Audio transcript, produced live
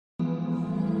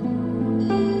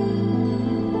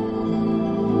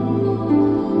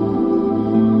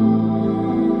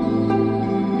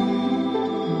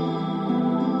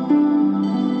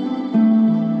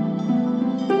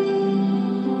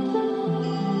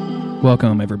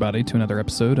Welcome, everybody, to another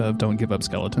episode of Don't Give Up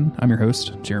Skeleton. I'm your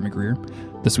host, Jeremy Greer.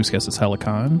 This week's guest is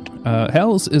Helicon.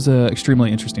 Hels is an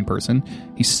extremely interesting person.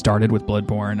 He started with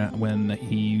Bloodborne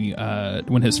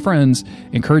when his friends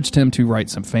encouraged him to write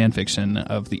some fan fiction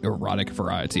of the erotic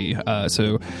variety.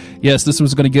 So, yes, this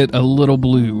was going to get a little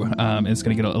blue. It's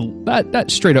going to get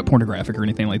not straight up pornographic or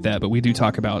anything like that, but we do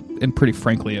talk about, and pretty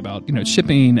frankly, about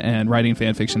shipping and writing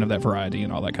fan fiction of that variety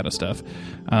and all that kind of stuff.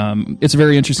 It's a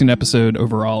very interesting episode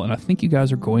overall, and I think you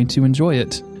guys are going to enjoy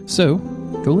it. So,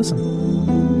 go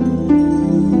listen.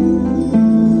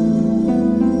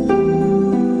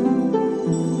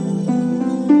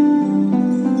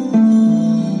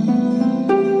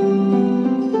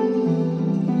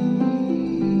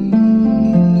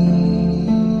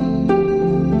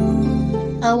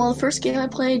 Well, the first game I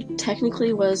played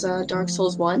technically was Dark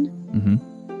Souls 1.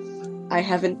 Mm-hmm. I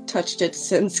haven't touched it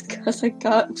since because I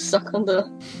got stuck on the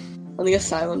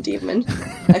Asylum Demon.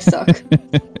 I suck.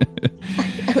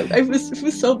 It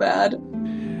was so bad.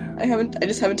 I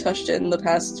just haven't touched it in the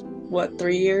past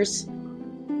 3 years.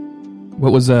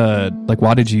 What was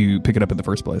why did you pick it up in the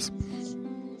first place?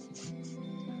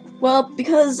 Well,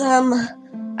 because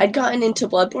I'd gotten into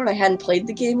Bloodborne. I hadn't played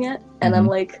the game yet, and I'm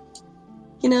like,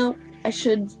 I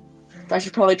should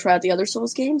probably try out the other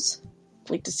Souls games,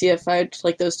 to see if I'd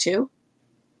like those too.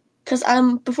 Because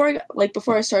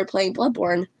before I started playing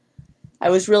Bloodborne, I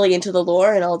was really into the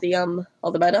lore and all the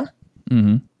meta.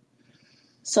 Mm-hmm.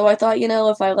 So I thought,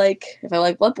 if I like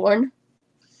Bloodborne,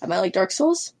 I might like Dark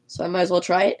Souls, so I might as well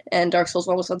try it. And Dark Souls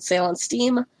 1 was on sale on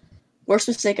Steam. Worst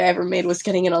mistake I ever made was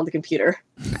getting it on the computer.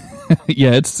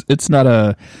 Yeah, it's not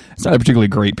a particularly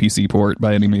great PC port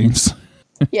by any means.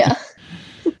 Yeah.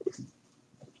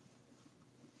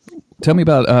 Tell me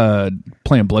about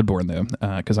playing Bloodborne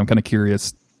though, because I'm kind of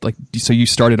curious. So you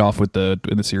started off in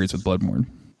the series with Bloodborne.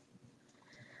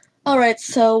 All right,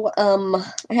 so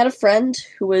I had a friend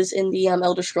who was in the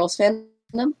Elder Scrolls fandom,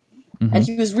 mm-hmm. and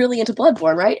he was really into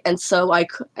Bloodborne, right? And so I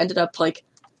ended up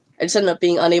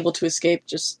being unable to escape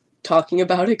just talking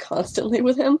about it constantly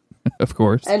with him. Of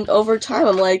course. And over time,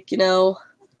 I'm like, I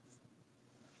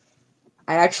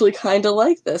actually kind of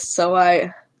like this, so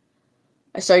I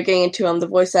started getting into the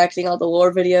voice acting, all the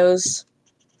lore videos.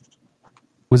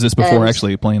 Was this before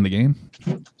actually playing the game?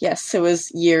 Yes, it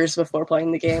was years before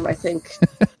playing the game. I think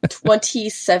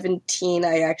 2017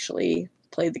 I actually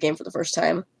played the game for the first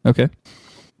time. Okay.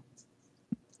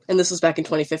 And this was back in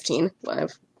 2015 when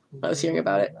I was hearing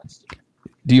about it.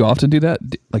 Do you often do that?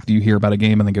 Do you hear about a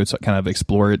game and then go kind of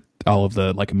explore it, all of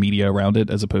the media around it,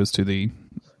 as opposed to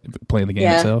playing the game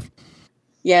itself?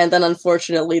 Yeah, and then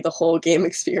unfortunately the whole game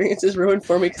experience is ruined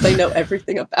for me because I know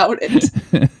everything about it.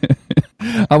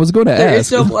 I was going to ask. There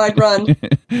is no blind run.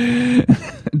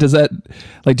 Does that,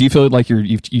 do you feel like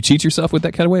you cheat yourself with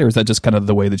that kind of way, or is that just kind of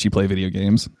the way that you play video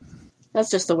games? That's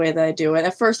just the way that I do it.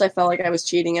 At first I felt like I was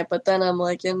cheating it, but then I'm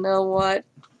like, you know what?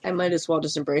 I might as well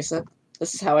just embrace it.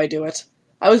 This is how I do it.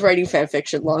 I was writing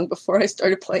fanfiction long before I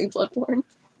started playing Bloodborne.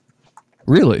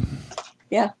 Really?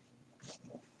 Yeah.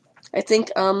 I think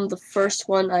the first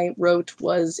one I wrote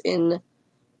was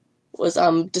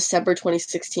December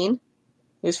 2016.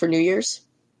 It was for New Year's.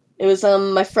 It was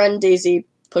my friend Daisy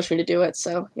pushed me to do it,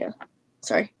 so yeah.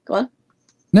 Sorry, go on.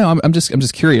 No, I'm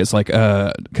just curious,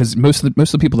 because most of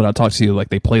the people that I talk to,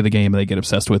 they play the game and they get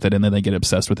obsessed with it, and then they get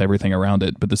obsessed with everything around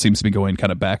it. But this seems to be going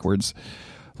kind of backwards.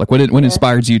 What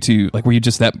inspired you to were you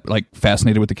just that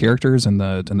fascinated with the characters and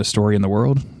the story and the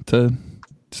world to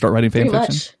start writing fan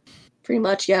fiction? Pretty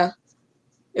much, yeah.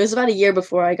 It was about a year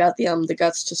before I got the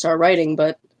guts to start writing,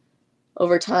 but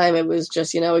over time it was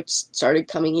just, it started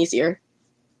coming easier.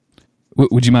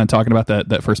 Would you mind talking about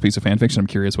that first piece of fan fiction? I'm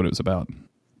curious what it was about.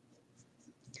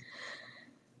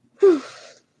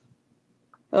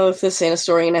 Oh, if this ain't a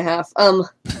story and a half.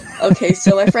 Okay,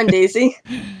 so my friend Daisy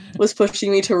was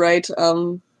pushing me to write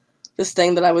this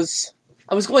thing that I was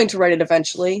going to write it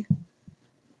eventually.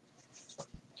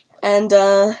 And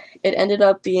it ended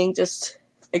up being just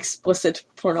explicit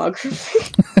pornography.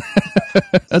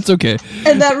 That's okay.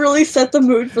 And that really set the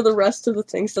mood for the rest of the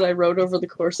things that I wrote over the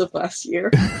course of last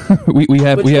year. we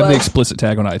have the explicit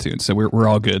tag on iTunes, so we're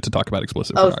all good to talk about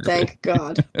explicit pornography. Thank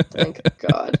God. Thank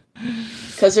God.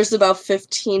 Because there's about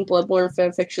 15 Bloodborne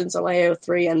fanfictions on my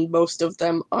AO3, and most of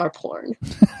them are porn.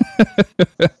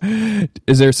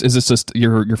 Is this just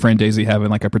your friend Daisy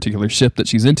having a particular ship that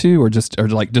she's into, or just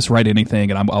write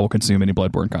anything and I will consume any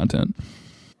Bloodborne content?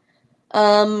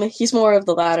 He's more of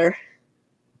the latter.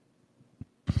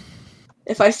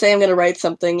 If I say I'm going to write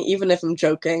something, even if I'm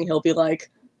joking, he'll be like,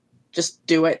 just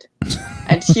do it.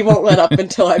 And he won't let up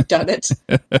until I've done it.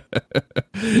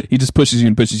 He just pushes you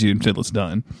until it's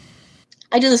done.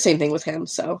 I do the same thing with him,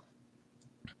 so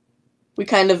we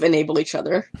kind of enable each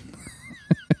other.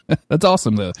 That's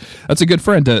awesome, though. That's a good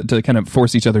friend to kind of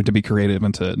force each other to be creative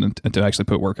and to actually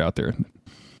put work out there.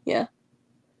 Yeah.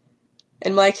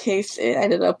 In my case, it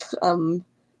ended up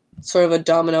sort of a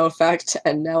domino effect,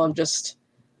 and now I'm just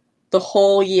the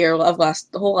whole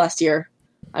last year,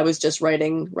 I was just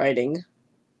writing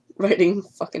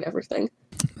fucking everything.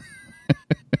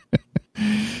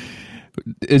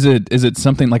 Is it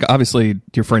something like, obviously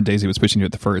your friend Daisy was pushing you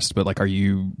at the first, but like,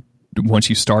 once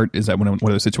you start, is that one of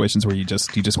those situations where you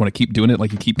just want to keep doing it?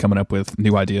 Like you keep coming up with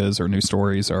new ideas or new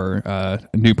stories or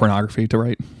new pornography to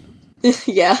write?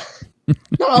 Yeah.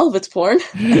 Not all of it's porn.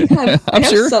 I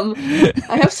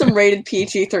have some rated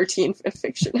PG-13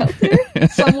 fiction out there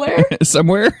somewhere.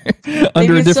 Somewhere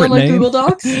under a different name. Google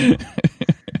Docs.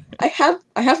 I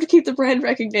have to keep the brand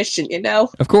recognition, you know.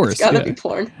 Of course, it's gotta be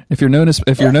porn. If you're known as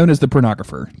the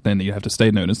pornographer, then you have to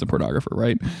stay known as the pornographer,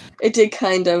 right? It did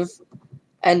kind of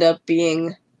end up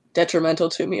being detrimental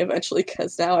to me eventually,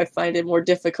 because now I find it more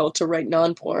difficult to write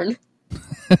non-porn.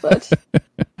 But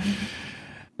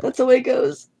that's the way it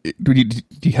goes. Do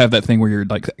you have that thing where you're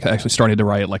like actually starting to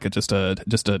write like just a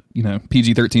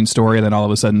PG-13 story, and then all of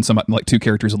a sudden like two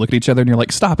characters will look at each other and you're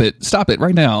like, stop it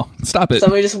right now, stop it.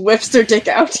 Somebody just whips their dick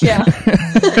out. Yeah.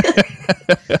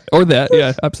 Or that.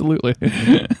 Yeah, absolutely.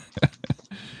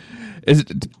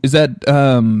 Is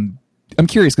that I'm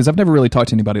curious because I've never really talked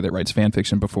to anybody that writes fan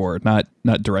fiction before, not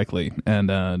directly,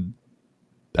 and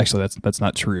actually that's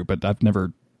not true, but I've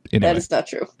never. Anyway. That is not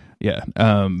true. Yeah.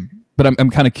 But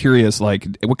I'm kind of curious, like,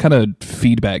 what kind of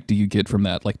feedback do you get from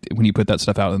that, like, when you put that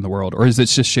stuff out in the world? Or is it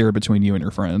just shared between you and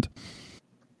your friend?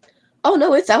 Oh,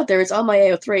 no, it's out there. It's on my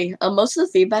AO3. Most of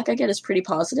the feedback I get is pretty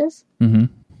positive.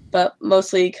 Mm-hmm. But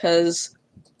mostly because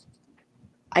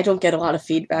I don't get a lot of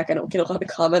feedback. I don't get a lot of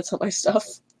comments on my stuff.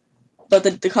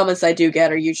 But the comments I do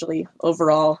get are usually,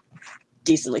 overall,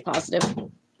 decently positive.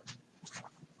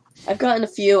 I've gotten a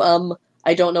few,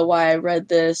 I don't know why I read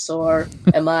this, or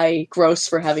am I gross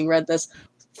for having read this?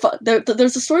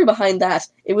 There's a story behind that.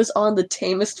 It was on the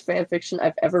tamest fanfiction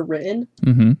I've ever written.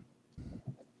 Mm-hmm.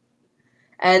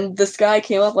 And this guy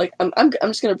came up, like, I'm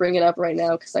just going to bring it up right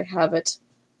now because I have it.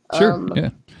 Sure, yeah.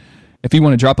 If you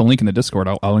want to drop the link in the Discord,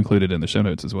 I'll include it in the show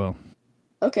notes as well.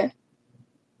 Okay.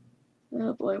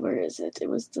 Oh boy, where is it? It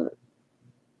was the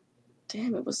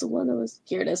one that was...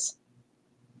 Here it is.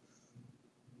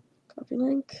 Copy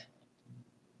link.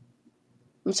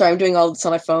 I'm sorry, I'm doing all this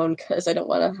on my phone because I don't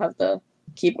want to have the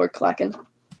keyboard clacking.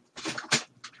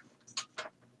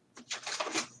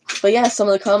 But yeah, some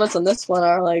of the comments on this one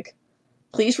are like,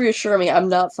 please reassure me I'm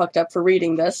not fucked up for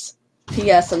reading this.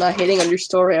 P.S. I'm not hating on your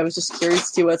story, I was just curious to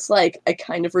see what it's like. I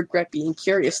kind of regret being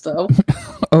curious, though.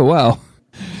 Oh, wow.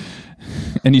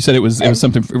 And you said it was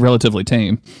something relatively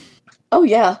tame. Oh,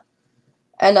 yeah.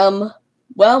 And,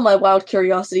 well, my wild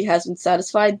curiosity has been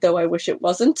satisfied, though I wish it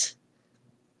wasn't.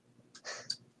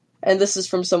 And this is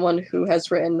from someone who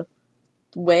has written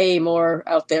way more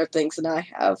out there things than I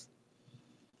have.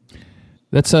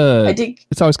 It's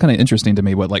always kind of interesting to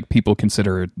me what like people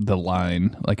consider the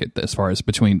line, like as far as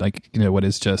between like, what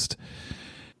is just,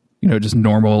 just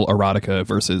normal erotica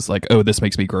versus like, oh, this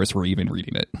makes me gross for even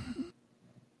reading it.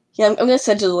 Yeah, I'm going to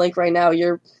send you the link right now.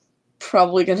 You're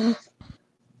probably going to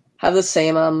have the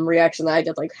same reaction that I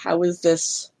did. Like, how is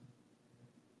this?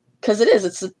 Because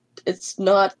it's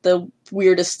not the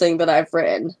weirdest thing that I've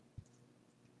written.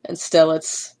 And still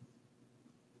it's...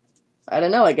 I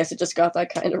don't know, I guess it just got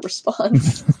that kind of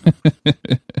response.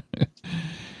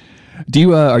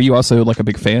 Are you also like a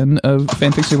big fan of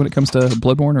fanfiction when it comes to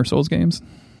Bloodborne or Souls games?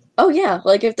 Oh yeah,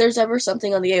 like if there's ever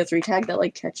something on the AO3 tag that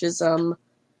like catches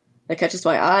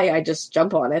my eye, I just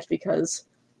jump on it because,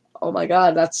 oh my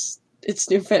god, it's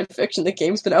new fanfiction. The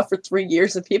game's been out for 3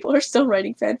 years and people are still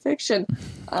writing fanfiction.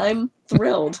 I'm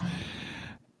thrilled.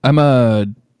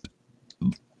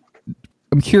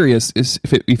 I'm curious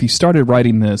if you started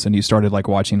writing this and you started like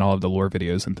watching all of the lore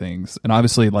videos and things, and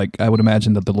obviously like I would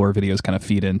imagine that the lore videos kind of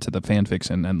feed into the fan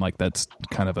fiction, and like that's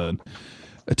kind of a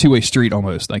two-way street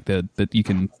almost, like that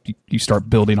you start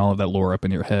building all of that lore up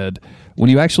in your head. When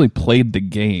you actually played the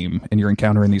game and you're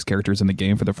encountering these characters in the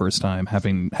game for the first time,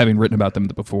 having written about them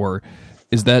before,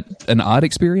 is that an odd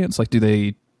experience? Like do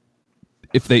they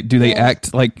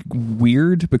act like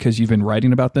weird because you've been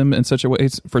writing about them in such a way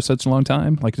for such a long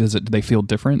time? Like, do they feel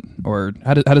different, or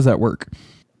how does that work?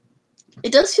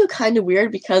 It does feel kind of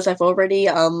weird because I've already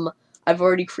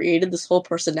created this whole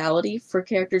personality for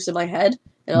characters in my head,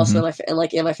 and also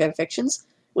in my fan fictions,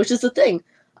 which is the thing.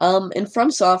 In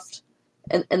FromSoft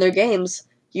and their games,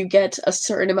 you get a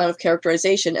certain amount of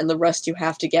characterization, and the rest you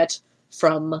have to get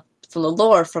from from the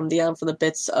lore, from the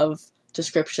bits of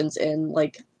descriptions in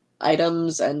like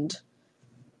items and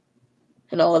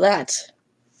all of that.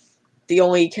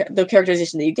 The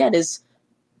characterization that you get is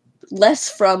less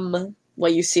from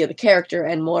what you see of the character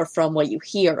and more from what you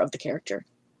hear of the character.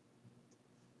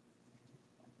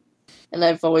 And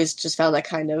I've always just found that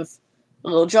kind of a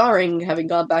little jarring, having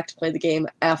gone back to play the game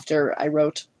after I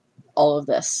wrote all of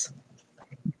this.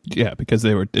 Yeah, because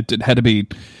it had to be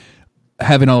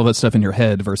having all of that stuff in your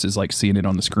head versus like seeing it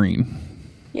on the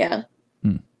screen. Yeah.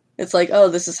 It's like, oh,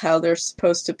 this is how they're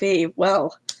supposed to be.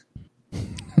 Well,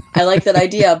 I like that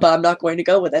idea, but I'm not going to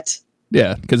go with it.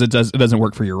 Yeah, because it doesn't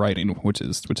work for your writing, which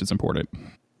is important.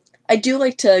 I do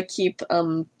like to keep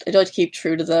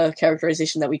true to the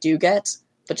characterization that we do get,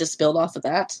 but just build off of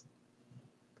that.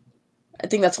 I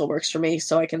think that's what works for me,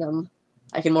 so I can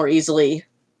more easily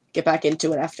get back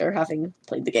into it after having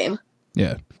played the game.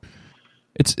 Yeah,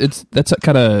 that's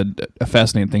kind of a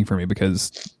fascinating thing for me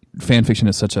because fan fiction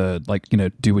is such a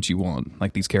do what you want.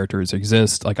 Like these characters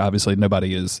exist. Like obviously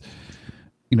nobody is.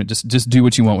 Just do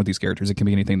what you want with these characters. It can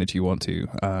be anything that you want to.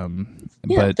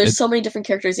 But there's so many different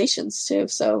characterizations too.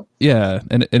 So yeah,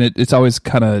 and it's always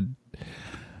kind of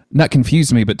not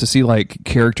confused me, but to see like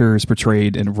characters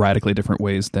portrayed in radically different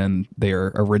ways than they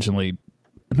are originally.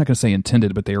 I'm not going to say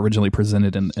intended, but they originally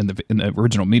presented in the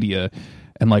original media.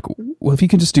 And like, well, if you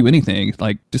can just do anything,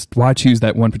 like, just why choose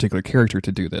that one particular character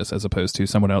to do this as opposed to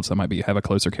someone else that might have a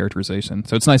closer characterization?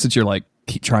 So it's nice that you're like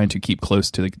trying to keep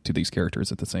close to these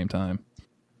characters at the same time.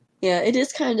 Yeah, it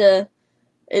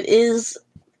is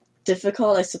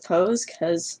difficult, I suppose,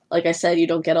 because, like I said, you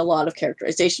don't get a lot of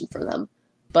characterization for them.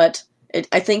 But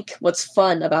I think what's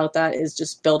fun about that is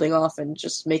just building off and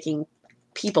just making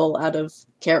people out of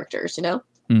characters, you know?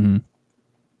 Mm-hmm.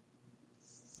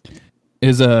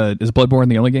 Is Bloodborne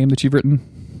the only game that you've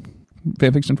written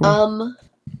fanfiction for?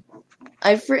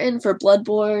 I've written for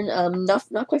Bloodborne,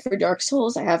 not quite for Dark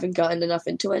Souls. I haven't gotten enough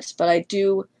into it, but I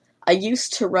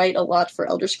used to write a lot for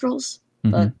Elder Scrolls,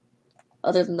 but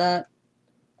other than that,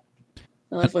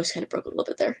 my voice kind of broke a little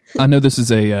bit there. I know this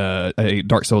is a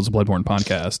Dark Souls Bloodborne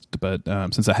podcast,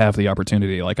 but since I have the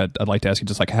opportunity, like I'd like to ask you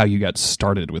just like how you got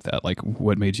started with that. Like,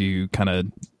 what made you kind of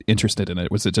interested in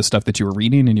it? Was it just stuff that you were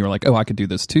reading and you were like, oh, I could do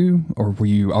this too, or were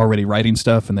you already writing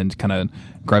stuff and then kind of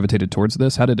gravitated towards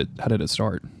this? How did it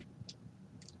start?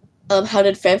 How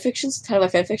did my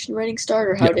fanfiction writing start,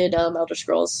 or how did Elder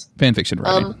Scrolls fanfiction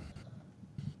writing?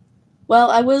 Well,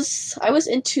 I was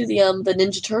into the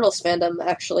Ninja Turtles fandom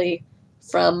actually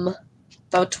from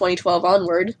about 2012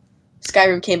 onward.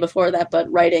 Skyrim came before that,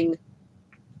 but writing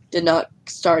did not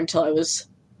start until I was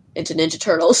into Ninja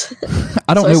Turtles.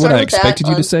 I don't know what I expected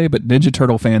you to say, but Ninja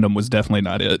Turtle fandom was definitely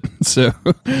not it. So,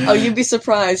 oh, you'd be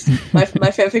surprised. My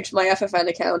fanfiction, my FFN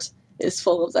account is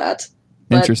full of that.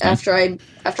 But interesting. After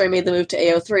I made the move to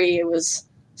AO3, it was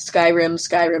Skyrim,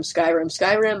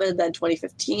 and then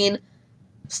 2015,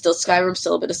 still Skyrim,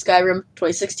 still a bit of Skyrim.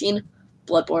 2016,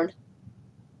 Bloodborne.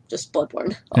 Just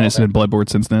Bloodborne. And it's been Bloodborne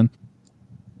since then?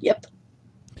 Yep.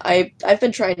 I've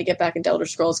been trying to get back into Elder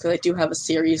Scrolls because I do have a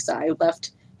series that I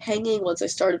left hanging once I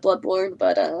started Bloodborne,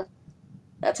 but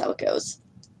that's how it goes.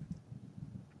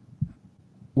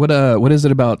 What is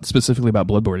it specifically about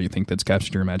Bloodborne do you think that's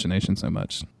captured your imagination so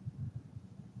much?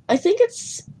 I think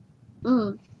it's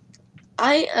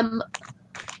I am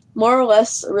more or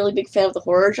less a really big fan of the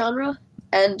horror genre,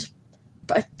 and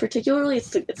particularly it's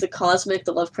the cosmic,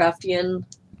 the Lovecraftian,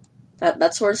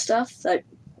 that sort of stuff. That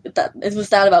it was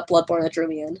that about Bloodborne that drew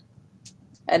me in,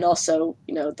 and also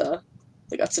the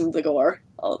guts and the gore,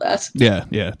 all of that.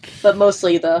 Yeah. But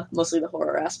mostly the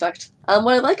horror aspect.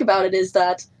 What I like about it is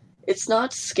that it's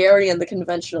not scary in the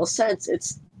conventional sense.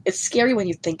 It's scary when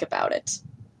you think about it,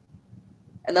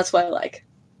 and that's what I like.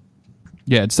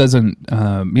 Yeah, it doesn't.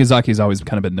 Miyazaki's always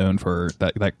kind of been known for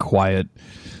that quiet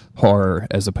horror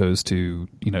as opposed to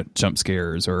jump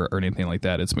scares or anything like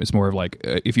that. It's more of like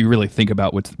if you really think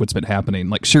about what's been happening.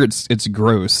 Like sure, it's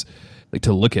gross like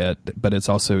to look at, but it's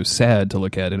also sad to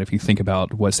look at. And if you think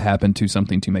about what's happened to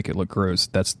something to make it look gross,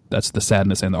 that's the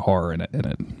sadness and the horror in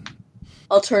it.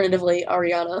 Alternatively,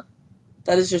 Ariana,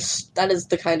 that is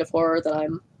the kind of horror that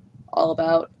I'm all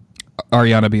about.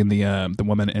 Ariana being the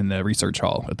woman in the research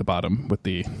hall at the bottom with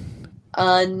the.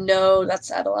 No,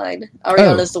 that's Adeline.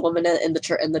 Ariana's the woman in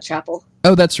the chapel.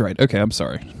 Oh, that's right. Okay, I'm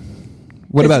sorry.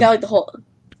 What about like the whole?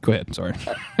 Go ahead. Sorry.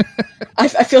 I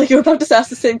feel like you were about to ask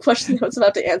the same question I was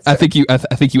about to answer. I think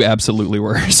you absolutely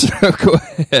were. So go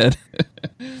ahead.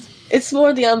 It's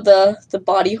more the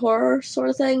body horror sort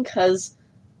of thing, because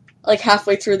like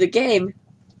halfway through the game,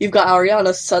 you've got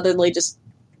Ariana suddenly just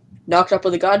knocked up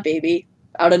with a god baby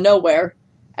out of nowhere,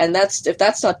 and if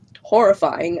that's not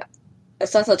horrifying,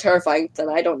 if that's not terrifying, then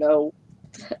I don't know.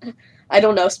 I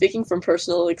don't know. Speaking from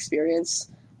personal experience,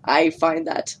 I find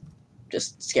that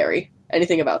just scary.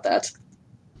 Anything about that.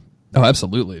 Oh,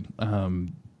 absolutely.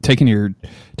 Taking your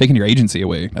agency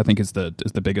away, I think is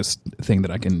the biggest thing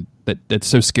that's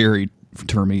so scary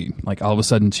to me. Like all of a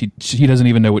sudden she doesn't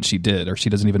even know what she did, or she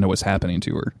doesn't even know what's happening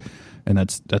to her, and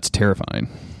that's terrifying.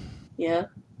 Yeah.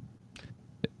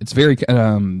 It's very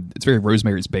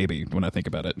Rosemary's Baby when I think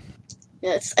about it.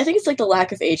 Yeah, I think it's like the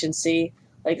lack of agency,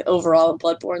 like overall in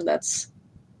Bloodborne. That's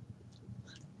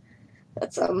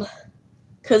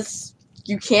because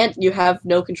you have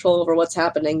no control over what's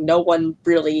happening. No one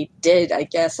really did, I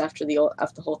guess, after the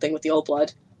whole thing with the Old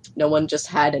Blood. No one just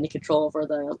had any control over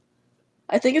them.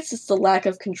 I think it's just the lack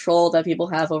of control that people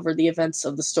have over the events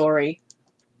of the story.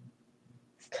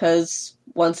 Because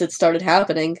once it started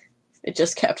happening, it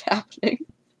just kept happening.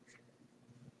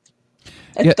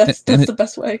 Yeah, that's the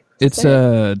best way. It's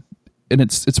and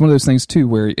it's one of those things too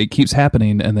where it keeps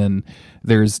happening, and then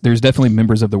there's definitely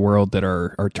members of the world that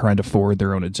are trying to forward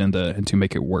their own agenda and to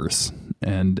make it worse,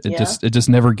 and it just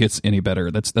never gets any better.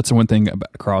 That's the one thing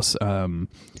across all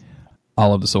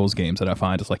of the Souls games that I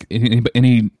find is like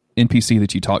any NPC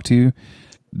that you talk to,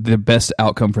 the best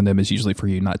outcome from them is usually for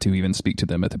you not to even speak to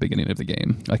them at the beginning of the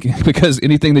game, like because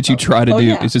anything that you try to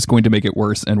do is just going to make it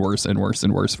worse and worse and worse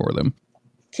and worse for them.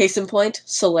 Case in point,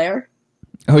 Solaire.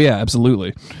 Oh yeah,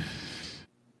 absolutely.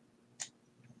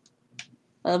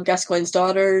 Gascoigne's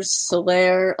daughters,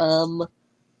 Solaire,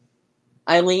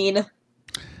 Eileen.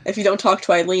 If you don't talk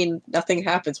to Eileen, nothing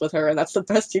happens with her, and that's the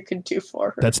best you can do for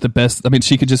her. That's the best. I mean,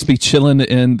 she could just be chilling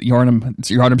in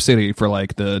Yharnam City for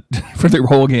like for the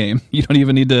whole game. You don't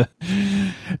even need to.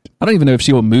 I don't even know if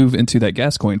she will move into that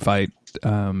Gascoigne fight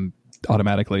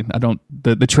automatically. I don't.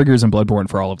 The triggers in Bloodborne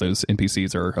for all of those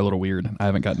NPCs are a little weird. I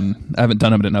haven't done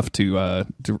them enough to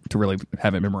really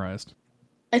have it memorized.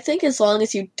 I think as long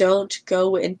as you don't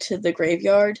go into the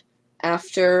graveyard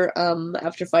after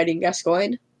fighting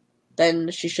Gascoigne,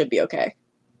 then she should be okay.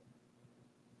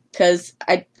 Because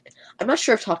I'm not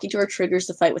sure if talking to her triggers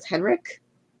the fight with Henrik,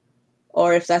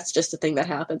 or if that's just a thing that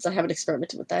happens. I haven't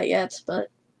experimented with that yet, but...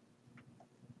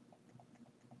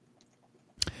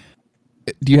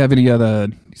 Do you have any other...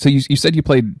 So you said you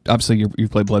played... Obviously,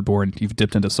 you've played Bloodborne. You've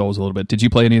dipped into Souls a little bit. Did you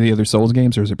play any of the other Souls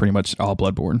games, or is it pretty much all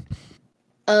Bloodborne?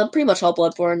 Pretty much all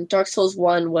Bloodborne. Dark Souls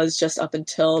 1 was just up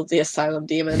until the Asylum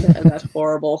Demon, and that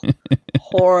horrible,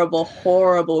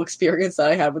 horrible experience that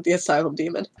I had with the Asylum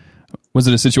Demon. Was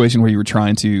it a situation where you were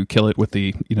trying to kill it with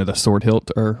the sword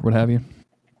hilt or what have you?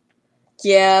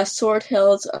 Yeah, sword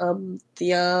hilt.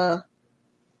 The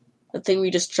thing where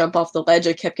you just jump off the ledge,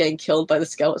 I kept getting killed by the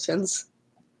skeletons.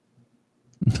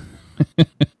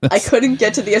 I couldn't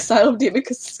get to the Asylum Demon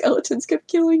because the skeletons kept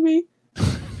killing me.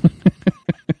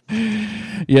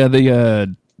 Yeah,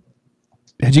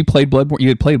 had you played Bloodborne? You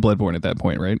had played Bloodborne at that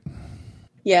point, right?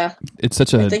 Yeah. It's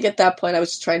I think at that point I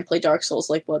was trying to play Dark Souls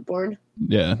like Bloodborne.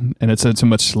 Yeah, and it's a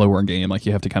much slower game. Like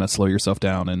you have to kind of slow yourself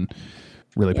down and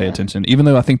really pay attention. Even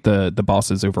though I think the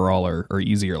bosses overall are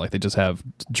easier, like they just have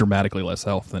dramatically less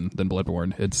health than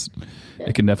Bloodborne.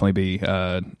 It can definitely be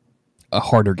a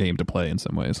harder game to play in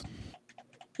some ways.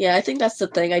 Yeah, I think that's the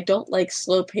thing. I don't like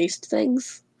slow-paced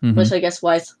things, which I guess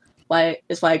why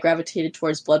I gravitated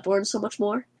towards Bloodborne so much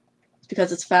more. It's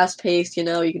because it's fast-paced, you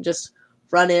can just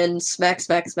run in, smack,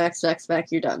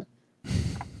 you're done.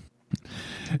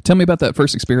 Tell me about that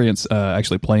first experience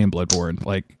actually playing Bloodborne.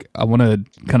 Like, I want to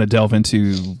kind of delve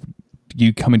into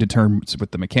you coming to terms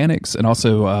with the mechanics and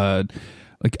also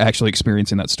like actually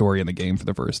experiencing that story in the game for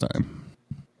the first time.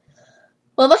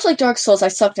 Well, much like Dark Souls, I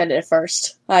sucked at it at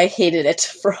first. I hated it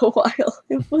for a while.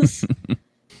 It was...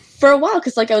 for a while,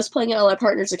 because I was playing it on my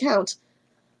partner's account.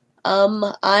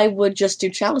 I would just do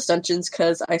chalice dungeons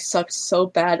because I sucked so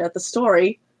bad at the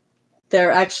story.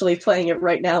 They're actually playing it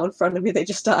right now in front of me. They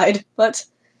just died. But,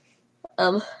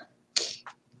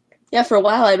 yeah, for a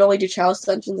while I'd only do chalice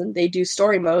dungeons and they do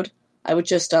story mode. I would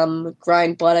just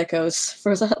grind blood echoes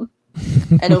for them.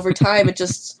 And over time it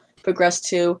just progressed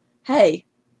to, hey,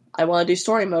 I want to do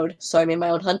story mode. So I made my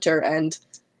own hunter, and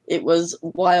it was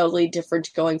wildly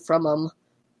different going from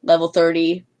level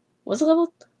 30. Was it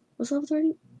level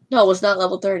 30? No, it was not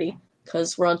level 30,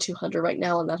 because we're on 200 right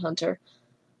now on that hunter.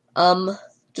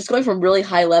 Just going from really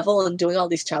high level and doing all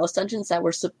these chalice dungeons that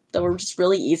were just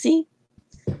really easy,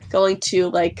 going to,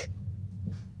 like,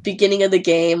 beginning of the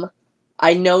game,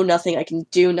 I know nothing, I can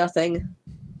do nothing.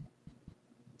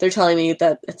 They're telling me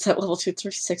that it's at level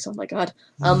 236, oh my god.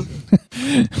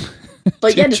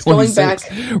 But yeah, just going back...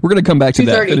 We're going to come back to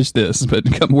that, finish this, but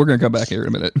we're going to come back here in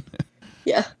a minute.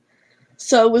 Yeah.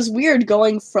 So it was weird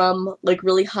going from like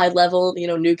really high level,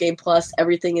 New Game Plus,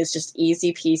 everything is just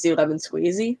easy peasy lemon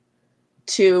squeezy,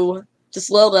 to just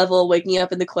low level, waking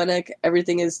up in the clinic,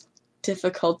 everything is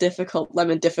difficult,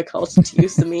 lemon difficult, to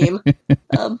use the meme.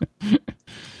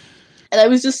 And I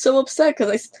was just so upset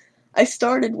because I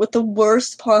started with the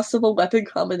worst possible weapon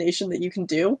combination that you can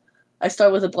do. I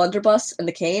started with a blunderbuss and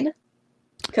the cane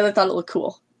because I thought it looked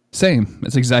cool. Same.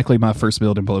 It's exactly my first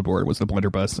build in Bloodborne was the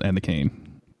blunderbuss and the cane.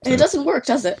 So, and it doesn't work,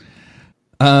 does it?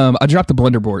 I dropped the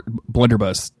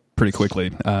blunderbuss pretty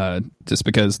quickly, just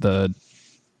because the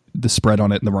spread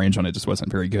on it and the range on it just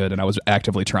wasn't very good, and I was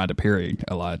actively trying to parry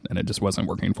a lot, and it just wasn't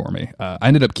working for me. I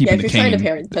ended up keeping the cane. If you're trying to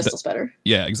parry, the pistol's better.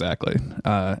 Yeah, exactly.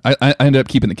 I ended up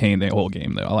keeping the cane the whole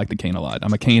game, though. I like the cane a lot.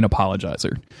 I'm a cane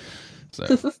apologizer.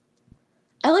 So.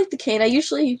 I like the cane. I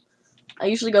usually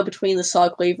go between the saw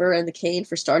cleaver and the cane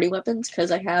for starting weapons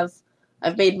because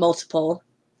I've made multiple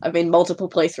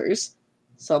playthroughs.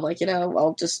 So I'm like,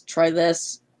 I'll just try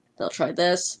this, then I'll try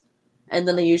this, and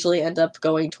then I usually end up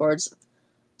going towards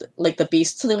like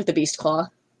something like the beast claw.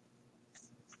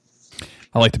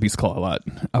 I like the beast claw a lot.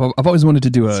 I've always wanted to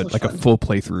do a fun. full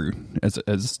playthrough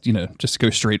as just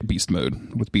go straight beast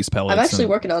mode with beast pellets. I'm actually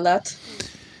working on that.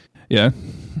 Yeah.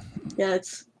 Yeah,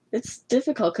 it's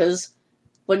difficult because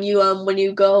when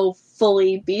you go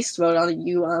fully beast mode on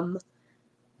it,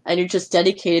 and you're just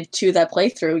dedicated to that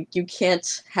playthrough, you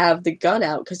can't have the gun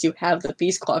out because you have the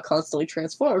beast claw constantly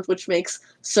transformed, which makes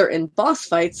certain boss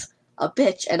fights a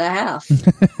bitch and a half.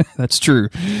 That's true.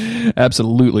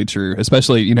 Absolutely true.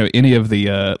 Especially, any of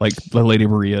the like the Lady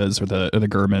Marias or the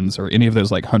Germans or any of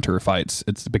those like hunter fights,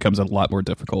 it becomes a lot more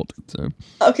difficult. So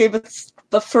okay,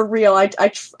 but for real,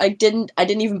 I didn't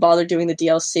even bother doing the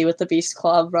DLC with the Beast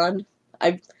Claw run.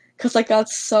 Because I got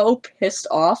so pissed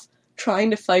off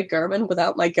trying to fight German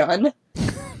without my gun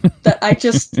that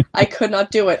I could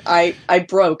not do it. I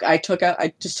broke. I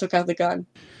just took out the gun.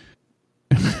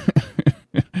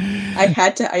 I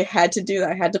had to do that.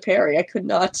 I had to parry. I could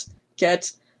not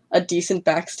get a decent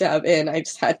backstab in. I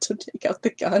just had to take out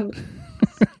the gun.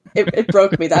 It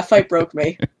broke me. That fight broke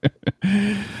me.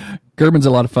 German's a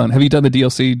lot of fun. Have you done the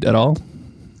DLC at all?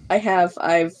 I have.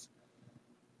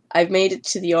 I've made it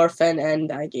to the orphan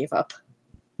and I gave up.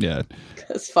 Yeah.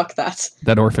 Because fuck that.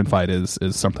 That orphan fight is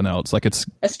something else. Like it's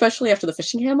especially after the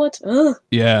fishing hamlet. Ugh.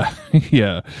 Yeah.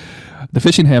 Yeah. The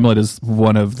fishing hamlet is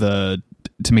one of the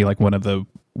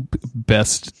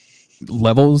best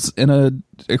levels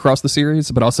across the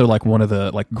series, but also like one of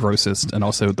the like grossest and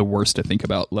also the worst to think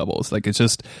about levels. Like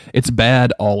it's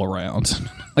bad all around.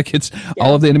 Like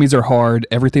all of the enemies are hard.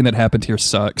 Everything that happened here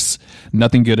sucks.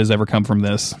 Nothing good has ever come from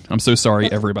this. I'm so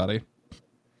sorry, everybody.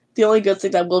 The only good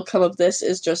thing that will come of this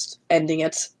is just ending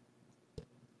it.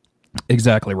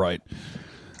 Exactly right.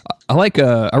 I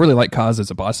really like Kaz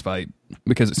as a boss fight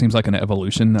because it seems like an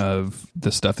evolution of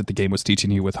the stuff that the game was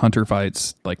teaching you with hunter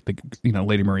fights, like the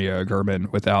Lady Maria or German,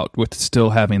 with still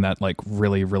having that like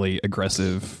really, really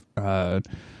aggressive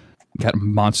got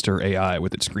monster AI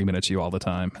with it screaming at you all the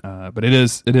time. But it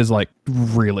is like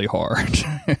really hard.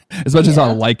 As much as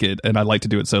I like it and I like to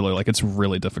do it solo, like it's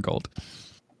really difficult.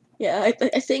 Yeah,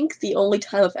 I think the only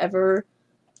time I've ever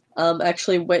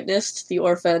actually witnessed the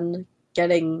orphan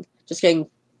getting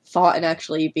fought and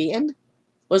actually beaten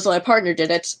was when my partner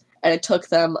did it, and it took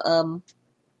them, how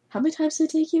many times did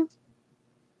it take you?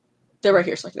 They're right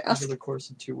here, so I can ask. Over the course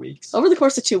of 2 weeks. Over the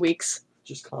course of 2 weeks.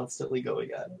 Just constantly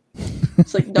going at it.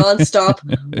 It's like non-stop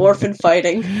orphan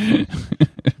fighting.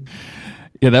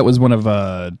 Yeah, that was one of,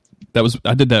 I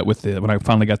did that with when I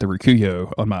finally got the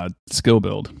Rikuyo on my skill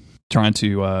build. Trying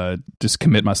to just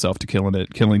commit myself to killing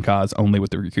it. Killing Kaz only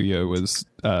with the Rikuyo was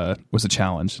a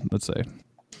challenge, let's say.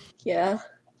 Yeah.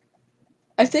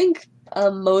 I think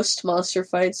most monster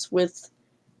fights with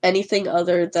anything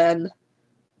other than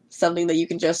something that you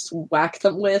can just whack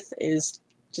them with is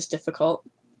just difficult.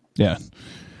 Yeah.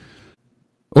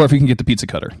 Or if you can get the pizza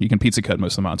cutter. You can pizza cut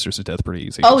most of the monsters to death pretty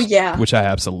easy. Oh, yeah. Which I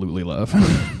absolutely love.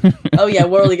 Oh, yeah,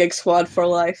 Whirligig Squad for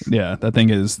life. Yeah,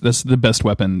 that's the best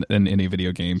weapon in any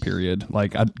video game, period.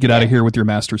 Like, I'd get out of here with your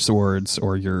Master Swords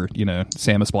or your,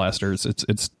 Samus Blasters.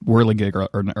 It's Whirligig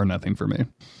or nothing for me.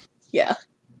 Yeah.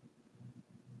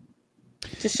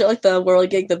 Just feel like the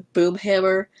Whirligig, the boom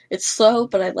hammer. It's slow,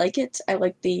 but I like it. I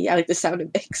like the sound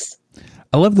it makes.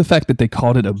 I love the fact that they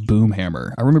called it a boom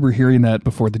hammer. I remember hearing that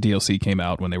before the DLC came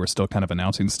out when they were still kind of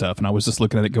announcing stuff, and I was just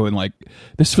looking at it going like,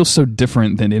 this feels so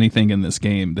different than anything in this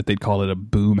game that they'd call it a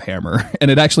boom hammer. And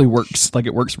it actually works. Like,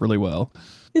 it works really well.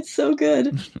 It's so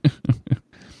good.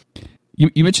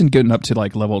 You mentioned getting up to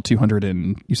like level 200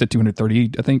 and you said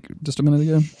 230, I think, just a minute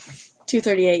ago?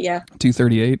 238, yeah.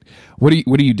 238. What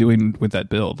are you doing with that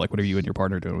build? Like, what are you and your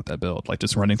partner doing with that build? Like,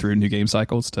 just running through new game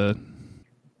cycles to...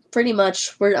 Pretty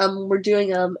much. We're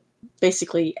doing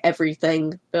basically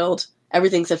everything build.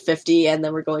 Everything's at 50, and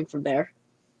then we're going from there.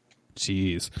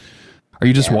 Jeez. Are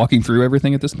you just walking through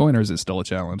everything at this point, or is it still a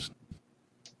challenge?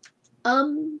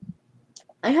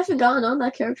 I haven't gotten on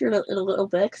that character in a little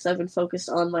bit because I've been focused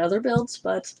on my other builds,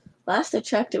 but last I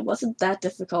checked, it wasn't that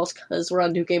difficult because we're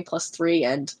on New Game Plus 3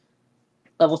 and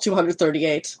level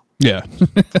 238. Yeah,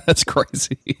 that's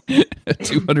crazy.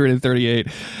 238.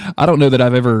 I don't know that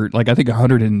I've ever, like, I think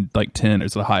 110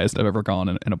 is the highest I've ever gone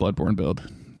in a Bloodborne build.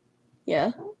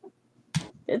 Yeah.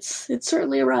 It's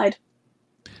certainly a ride.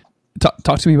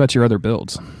 Talk to me about your other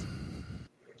builds.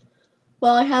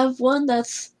 Well, I have one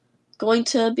that's going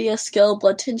to be a skill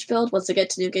Blood Tinge build once I get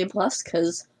to New Game Plus,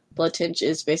 because Blood Tinge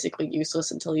is basically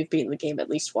useless until you've beaten the game at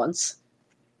least once.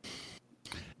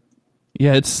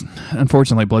 Yeah, it's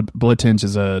unfortunately Blood Tinge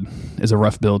is a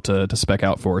rough build to spec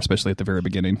out for, especially at the very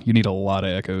beginning. You need a lot of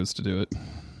echoes to do it.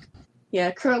 Yeah,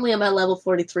 currently I'm at level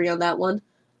 43 on that one.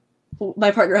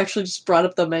 My partner actually just brought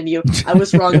up the menu. I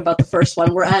was wrong about the first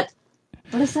one. We're at,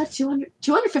 what is that,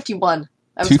 251.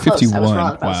 I was 251. close. I was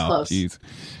wrong. Wow, I was close. geez.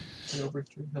 Over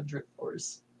 300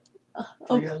 hours.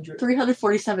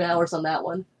 347 hours on that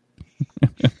one.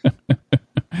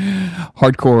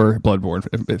 Hardcore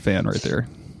Bloodborne fan right there.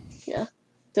 Yeah.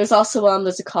 There's also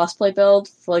there's a cosplay build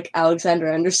for like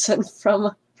Alexander Anderson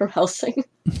from Helsing.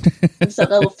 It's at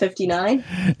level 59.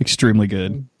 Extremely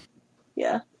good.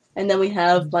 Yeah. And then we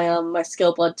have my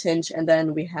skill Blood Tinge, and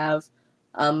then we have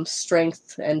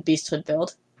strength and beasthood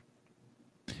build.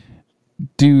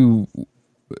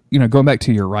 Going back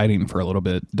to your writing for a little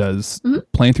bit, does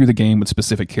playing through the game with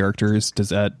specific characters, does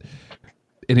that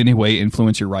in any way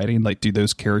influence your writing? Like, do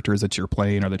those characters that you're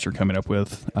playing or that you're coming up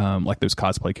with, like those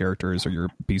cosplay characters or your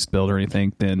beast build or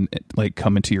anything, then like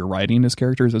come into your writing as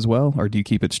characters as well? Or do you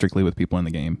keep it strictly with people in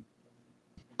the game?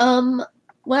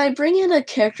 When I bring in a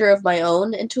character of my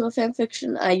own into a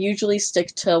fanfiction, I usually stick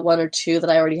to one or two that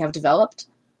I already have developed.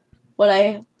 What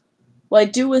I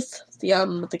do with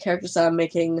the characters that I'm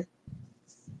making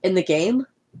in the game,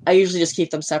 I usually just keep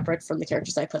them separate from the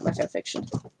characters I put in my fanfiction.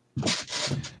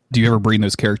 Do you ever bring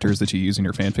those characters that you use in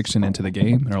your fanfiction into the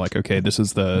game? And are like, okay, this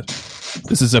is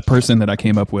a person that I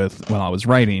came up with while I was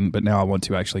writing, but now I want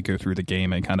to actually go through the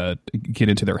game and kind of get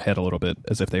into their head a little bit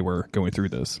as if they were going through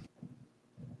this.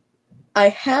 I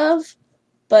have,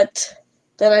 but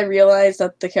then I realized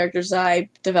that the characters I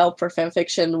developed for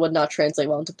fanfiction would not translate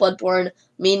well into Bloodborne,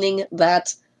 meaning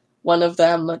that one of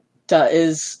them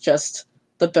is just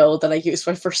the build that I used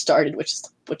when I first started, which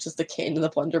is the Cain and the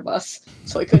Blunderbuss.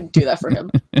 So I couldn't do that for him.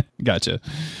 Gotcha.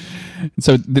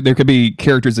 So there could be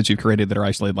characters that you've created that are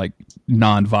actually like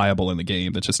non-viable in the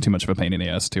game. That's just too much of a pain in the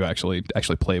ass to actually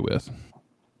play with.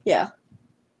 Yeah.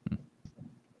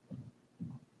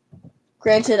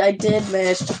 Granted, I did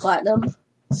manage to platinum,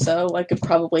 so I could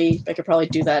probably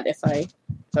do that if I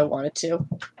wanted to.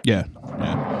 Yeah.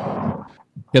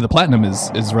 The platinum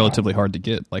is relatively hard to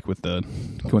get, like with the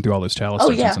going through all those chalice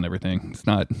sections and everything. It's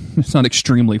not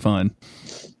extremely fun.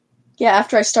 Yeah,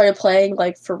 after I started playing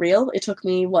like for real, it took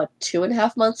me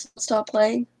 2.5 months to stop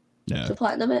playing to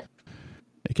platinum it.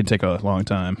 It can take a long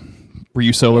time. Were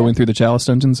you soloing through the chalice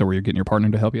dungeons, or were you getting your partner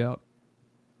to help you out?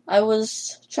 I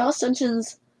was chalice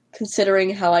dungeons.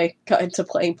 Considering how I got into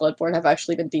playing Bloodborne, have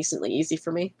actually been decently easy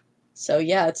for me. So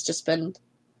yeah, it's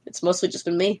mostly just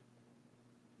been me.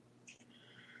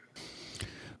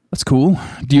 That's cool.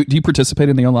 Do you participate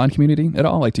in the online community at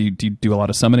all? Like, do you do a lot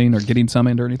of summoning or getting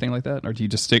summoned or anything like that, or do you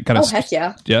just stick kind of? Oh heck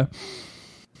yeah! Yeah.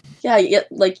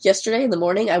 Like yesterday in the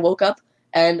morning, I woke up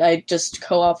and I just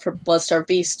co-op for Bloodstar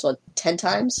Beast 10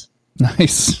 times.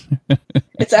 Nice.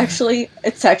 It's actually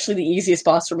the easiest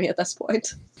boss for me at this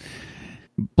point.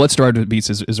 Bloodstar Beast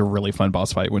is a really fun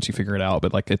boss fight once you figure it out,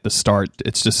 but like at the start,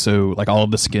 it's just so like all of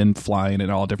the skin flying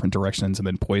in all different directions and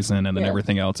then poison and then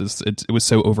everything else it was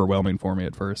so overwhelming for me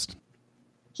at first.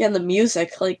 Yeah, and the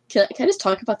music, like, can I just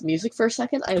talk about the music for a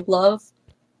second? I love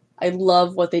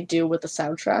what they do with the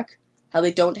soundtrack. How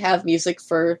they don't have music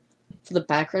for the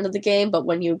background of the game, but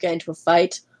when you get into a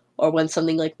fight or when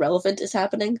something like relevant is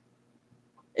happening,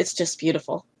 it's just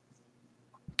beautiful.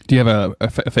 Do you have a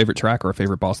favorite track or a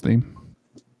favorite boss theme?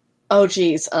 Oh,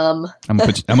 geez. I'm gonna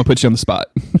put you on the spot.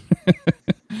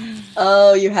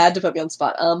 Oh, you had to put me on the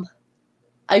spot.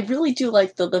 I really do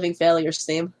like the Living Failures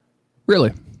theme.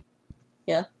 Really?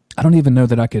 Yeah. I don't even know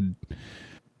that I could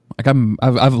Like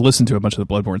I've listened to a bunch of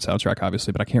the Bloodborne soundtrack,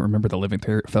 obviously, but I can't remember the Living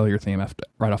Failure theme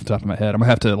right off the top of my head. I'm gonna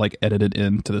have to like edit it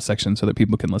into the section so that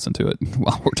people can listen to it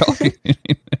while we're talking.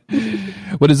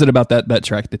 What is it about that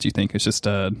track that you think is just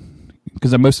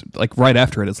because I'm most like right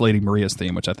after it is Lady Maria's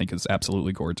theme, which I think is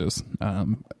absolutely gorgeous.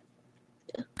 And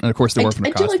of course the Orphan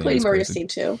of I do like Lady Maria's theme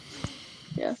too.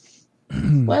 Yeah.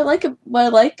 What I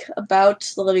like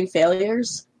about the Living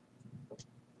Failures.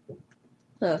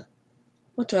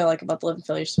 What do I like about the Living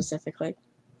Failures specifically?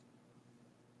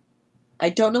 I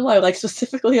don't know what I like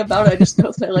specifically about it. I just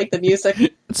know that I like the music.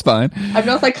 It's fine. I'm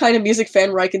not that kind of music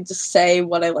fan where I can just say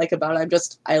what I like about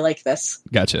it. I like this.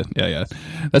 Gotcha. Yeah.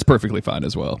 That's perfectly fine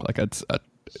as well. Like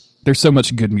there's so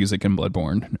much good music in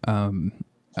Bloodborne. I'm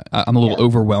a little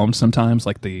overwhelmed sometimes.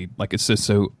 It's just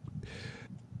so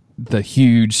the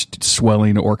huge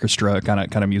swelling orchestra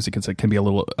kind of music. It can be a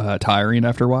little tiring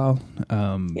after a while.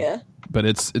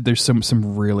 But there's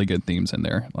some really good themes in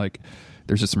there. Like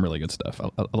there's just some really good stuff.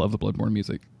 I love the Bloodborne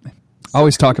music. I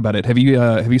always talk about it. Have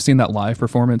you seen that live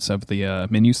performance of the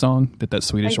menu song that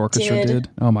Swedish orchestra did?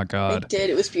 Oh my god, I did.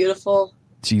 It was beautiful.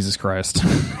 Jesus Christ,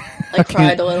 I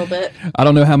cried a little bit. I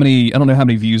don't know how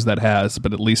many views that has,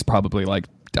 but at least probably like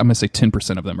I'm gonna say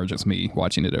 10% of them are just me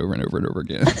watching it over and over and over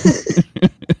again.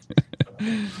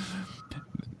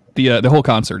 The whole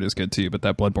concert is good too, but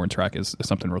that Bloodborne track is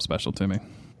something real special to me.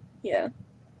 Yeah.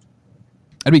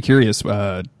 I'd be curious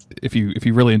if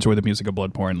you really enjoy the music of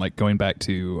Bloodborne, like going back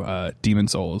to Demon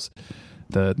Souls.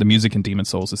 The music in Demon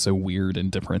Souls is so weird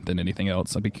and different than anything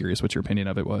else. I'd be curious what your opinion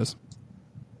of it was.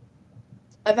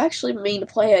 I've actually been meaning to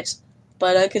play it,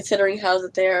 but considering how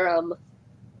they're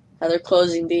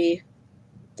closing the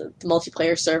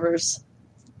multiplayer servers,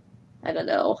 I don't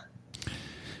know.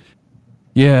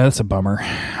 Yeah, that's a bummer.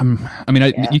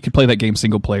 You could play that game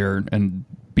single player and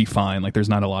be fine. Like, there's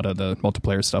not a lot of the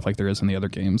multiplayer stuff like there is in the other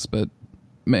games, but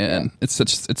man, it's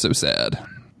so sad.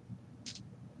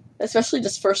 Especially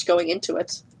just first going into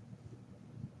it.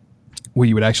 Well,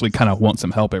 you would actually kind of want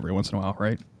some help every once in a while,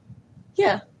 right?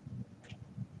 Yeah.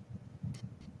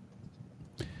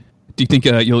 Do you think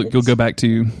you'll go back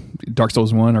to Dark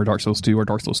Souls 1 or Dark Souls 2 or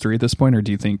Dark Souls 3 at this point, or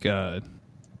do you think you'll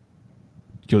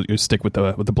stick with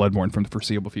the Bloodborne from the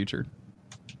foreseeable future?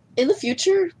 In the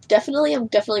future, definitely. I'm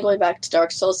definitely going back to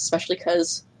Dark Souls, especially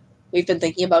because we've been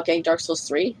thinking about getting Dark Souls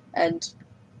 3, and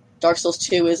Dark Souls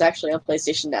 2 is actually on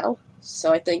PlayStation now,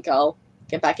 so I think I'll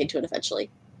get back into it eventually.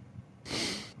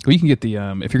 Well, you can get the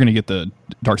if you're going to get the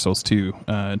Dark Souls 2,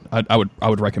 I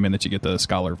would recommend that you get the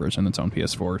Scholar version that's on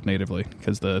PS4 natively,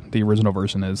 because the original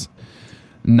version is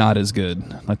not as good.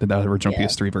 Like the original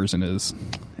PS3 version is.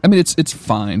 I mean, it's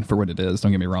fine for what it is.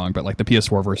 Don't get me wrong, but like the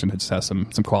PS4 version, it just has some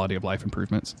quality of life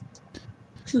improvements.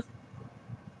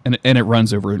 and it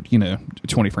runs over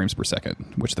 20 frames per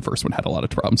second, which the first one had a lot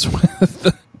of problems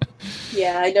with.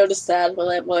 Yeah, I noticed that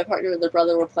when my partner and their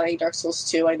brother were playing Dark Souls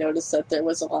 2. I noticed that there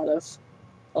was a lot of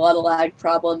lag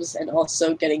problems, and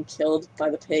also getting killed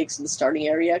by the pigs in the starting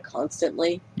area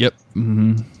constantly. Yep.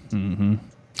 Mm-hmm.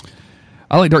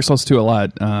 I like Dark Souls 2 a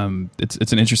lot.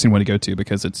 It's an interesting one to go to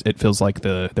because it feels like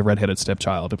the redheaded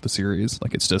stepchild of the series.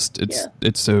 Like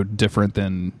it's so different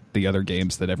than the other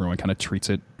games that everyone kind of treats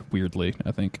it weirdly,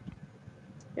 I think.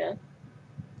 Yeah.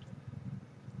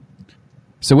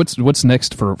 So what's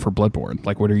next for Bloodborne?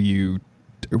 Like what do you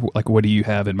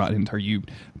have in mind? Are you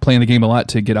playing the game a lot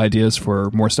to get ideas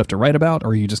for more stuff to write about,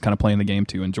 or are you just kind of playing the game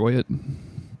to enjoy it?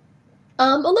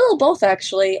 A little both,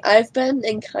 actually. I've been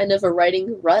in kind of a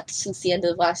writing rut since the end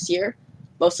of last year,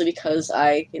 mostly because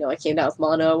I came down with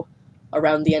mono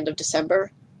around the end of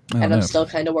December, and I'm still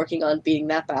kind of working on beating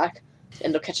that back.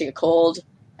 Ended up catching a cold,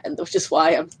 and which is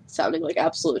why I'm sounding like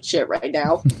absolute shit right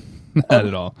now. Not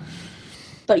at all.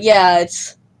 But yeah,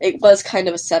 it was kind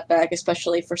of a setback,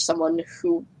 especially for someone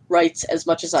who writes as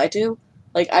much as I do.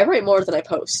 Like, I write more than I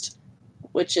post,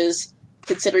 which is,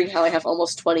 considering how I have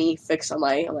almost 20 fics on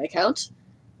my account,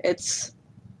 it's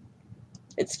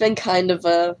been kind of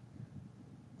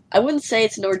I wouldn't say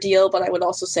it's an ordeal, but I would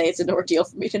also say it's an ordeal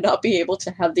for me to not be able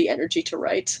to have the energy to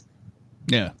write.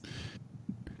 Yeah.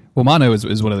 Well, mono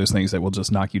is one of those things that will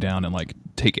just knock you down and like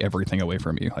take everything away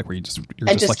from you, like where you're just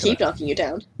like keep knocking you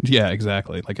down. Yeah,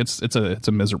 exactly. Like it's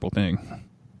a miserable thing.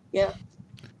 Yeah.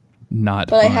 Not.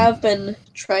 But fun. I have been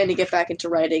trying to get back into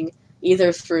writing,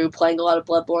 either through playing a lot of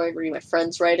Bloodborne, reading my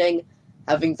friends' writing,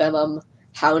 having them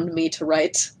hound me to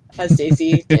write, as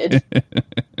Daisy did.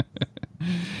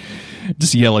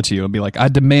 Just yell at you and be like, I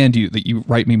demand that you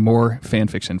write me more fan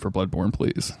fiction for Bloodborne,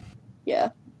 please. Yeah.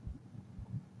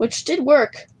 Which did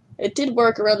work. It did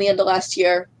work around the end of last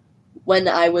year when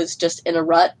I was just in a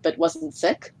rut but wasn't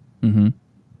sick. Mm-hmm.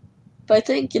 But I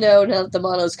think, now that the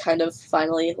mono's kind of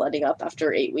finally letting up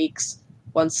after 8 weeks,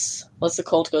 once the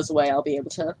cold goes away, I'll be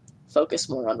able to focus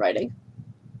more on writing.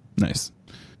 Nice.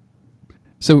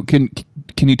 So can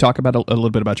you talk about a little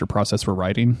bit about your process for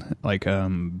writing? Like,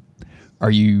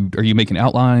 are you making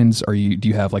outlines? Do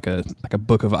you have like a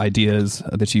book of ideas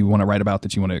that you want to write about,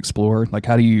 that you want to explore? Like,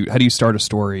 how do you start a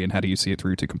story, and how do you see it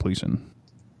through to completion?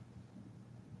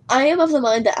 I am of the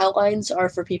mind that outlines are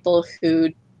for people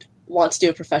who want to do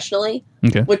it professionally.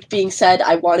 Okay. Which being said,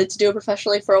 I wanted to do it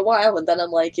professionally for a while, and then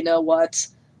I'm like, you know what?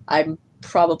 I'm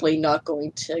probably not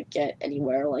going to get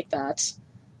anywhere like that.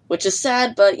 Which is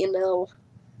sad, but,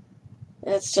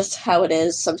 it's just how it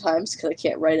is sometimes, because I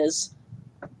can't write as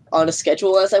on a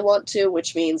schedule as I want to,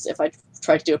 which means if I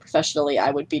tried to do it professionally,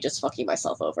 I would be just fucking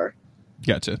myself over.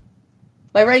 Gotcha.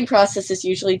 My writing process is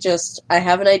usually just, I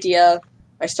have an idea,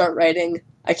 I start writing,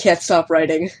 I can't stop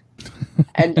writing,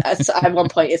 and at one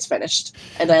point it's finished.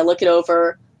 And I look it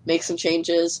over, make some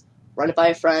changes, run it by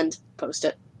a friend, post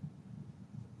it.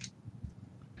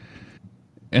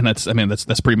 And that's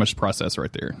pretty much the process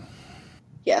right there.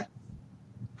 Yeah.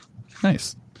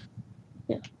 Nice.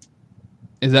 Yeah.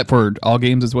 Is that for all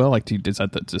games as well? Like, is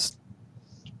that just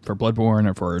for Bloodborne,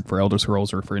 or for Elder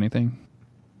Scrolls, or for anything?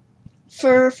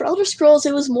 For Elder Scrolls,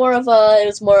 it was more of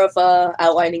a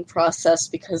outlining process,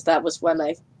 because that was when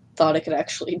I thought I could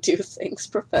actually do things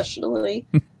professionally.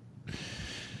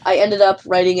 I ended up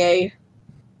writing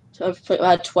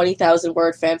about 20,000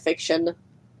 word fan fiction,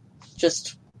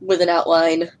 just with an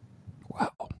outline.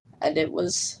 Wow. And it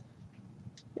was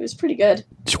pretty good.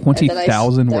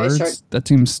 20,000 words? That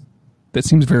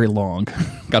seems very long.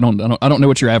 I don't know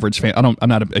what your average fan. I'm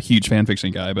not a huge fan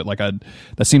fiction guy, but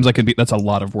that seems like that's a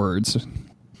lot of words.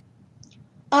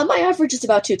 My average is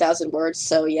about 2,000 words,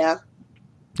 so yeah.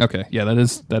 Okay, yeah,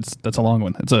 that's a long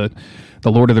one. It's the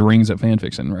Lord of the Rings of fan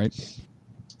fiction, right?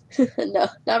 No,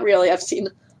 not really. I've seen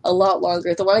a lot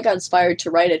longer. The one I got inspired to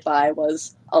write it by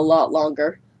was a lot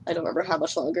longer. I don't remember how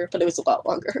much longer, but it was a lot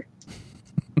longer.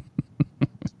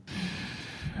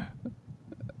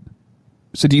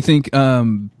 So do you think,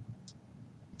 I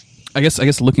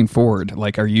guess looking forward,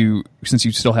 like, since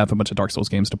you still have a bunch of Dark Souls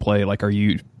games to play, like,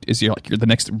 is the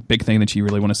next big thing that you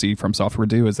really want to see from Software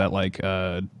do? Is that like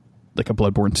a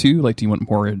Bloodborne 2? Like, do you want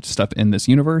more stuff in this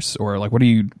universe, or like, do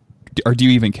you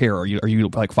even care? Are you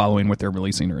like following what they're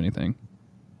releasing or anything?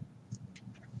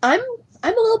 I'm a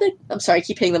little bit, I'm sorry, I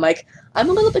keep hitting the mic. I'm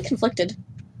a little bit conflicted.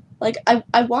 Like,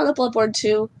 I want a Bloodborne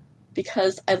 2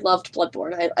 because I loved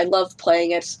Bloodborne. I loved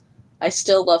playing it. I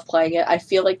still love playing it. I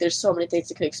feel like there's so many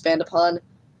things it could expand upon,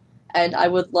 and I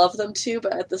would love them to,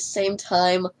 but at the same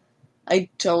time, I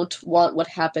don't want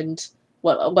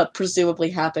what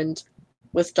presumably happened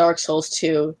with Dark Souls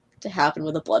 2 to happen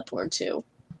with a Bloodborne 2.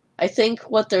 I think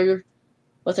what their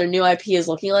new IP is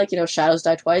looking like, Shadows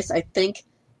Die Twice, I think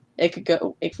it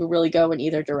could really go in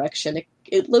either direction.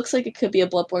 It looks like it could be a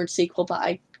Bloodborne sequel, but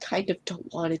I kind of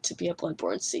don't want it to be a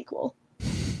Bloodborne sequel.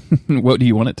 What do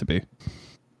you want it to be?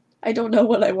 I don't know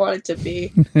what I want it to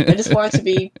be. I just want it to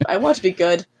be. I want it to be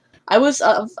good. I was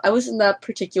in that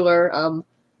particular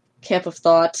camp of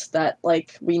thought that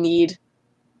like we need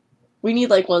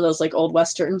like one of those like old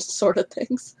western sort of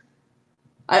things.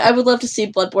 I would love to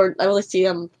see Bloodborne. I would like to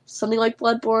see something like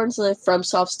Bloodborne, so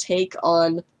FromSoft's take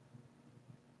on.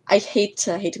 I hate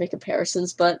to make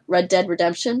comparisons, but Red Dead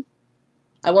Redemption.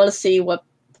 I want to see what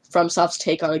FromSoft's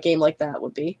take on a game like that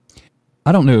would be.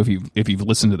 I don't know if you've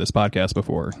listened to this podcast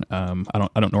before. I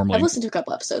don't normally. I've listened to a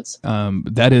couple episodes.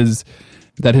 That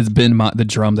has been the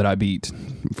drum that I beat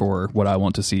for what I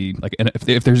want to see. Like, and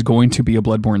if there's going to be a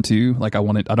Bloodborne 2, like I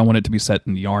don't want it to be set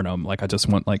in Yharnam. Like, I just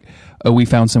want we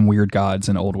found some weird gods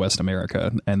in Old West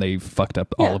America and they fucked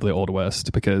up all of the Old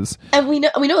West because. And we know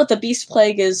that the Beast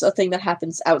Plague is a thing that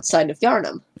happens outside of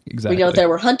Yharnam. Exactly. We know there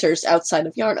were hunters outside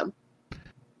of Yharnam,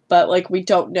 but we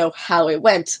don't know how it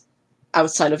went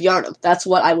outside of Yharnam. That's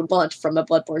what I would want from a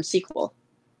Bloodborne sequel.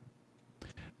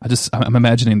 I'm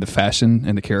imagining the fashion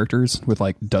and the characters with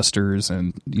dusters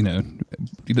and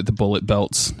the bullet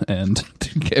belts and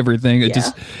everything. I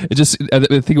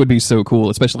think it would be so cool,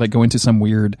 especially going to some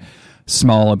weird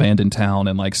small abandoned town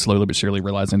and slowly but surely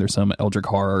realizing there's some eldritch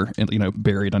horror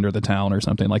buried under the town or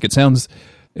something. It sounds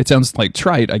like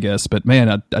trite, I guess, but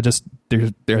man,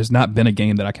 there has not been a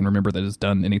game that I can remember that has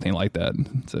done anything like that.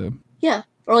 So yeah,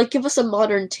 or give us a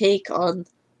modern take on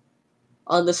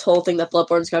this whole thing that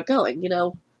Bloodborne's got going.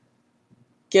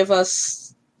 Give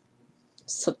us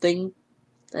something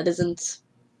that isn't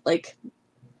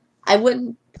I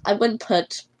wouldn't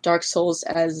put Dark Souls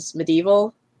as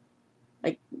medieval.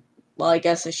 I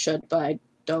guess I should, but I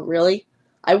don't really.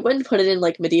 I wouldn't put it in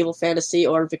medieval fantasy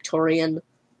or Victorian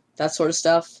that sort of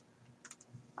stuff.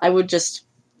 I would just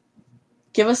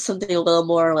give us something a little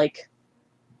more, like,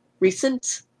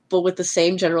 recent, but with the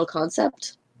same general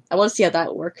concept. I want to see how that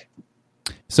would work.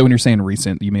 So when you're saying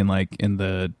recent, you mean like in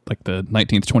the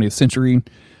 19th, 20th century,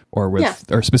 or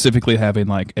or specifically having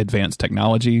like advanced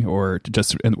technology, or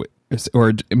just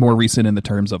or more recent in the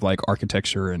terms of like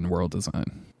architecture and world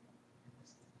design?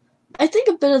 I think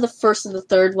a bit of the first and the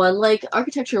third one. Like,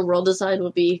 architecture and world design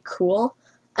would be cool,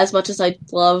 as much as I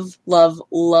love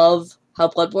how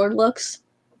Bloodborne looks.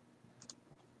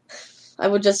 I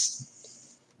would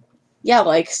just,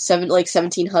 like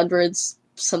 1700s,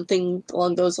 something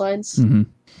along those lines,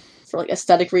 for like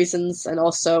aesthetic reasons, and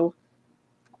also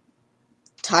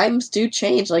times do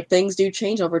change. Like, things do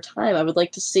change over time. I would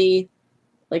like to see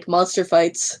like monster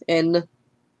fights in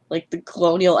like the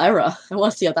colonial era. I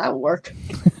want to see how that would work.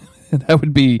 That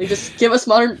would be, they just give us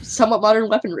somewhat modern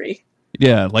weaponry.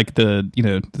 Yeah, like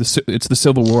it's the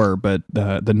Civil War, but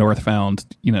the North found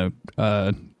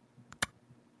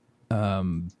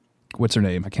what's her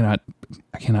name? I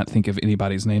cannot think of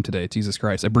anybody's name today. Jesus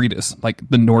Christ, Abretus. Like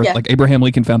the North, like Abraham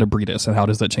Lincoln found Abretus, and how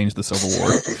does that change the Civil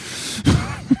War?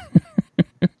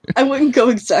 I wouldn't go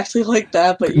exactly like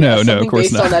that, but no, of course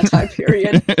based not. On that time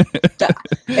period.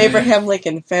 Abraham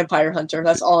Lincoln, vampire hunter.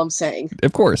 That's all I'm saying.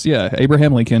 Of course, yeah,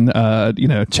 Abraham Lincoln.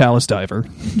 Chalice diver.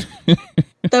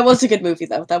 That was a good movie,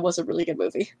 though. That was a really good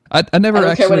movie. I never. I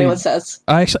don't care what anyone says.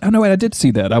 I did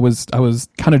see that. I was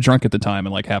kind of drunk at the time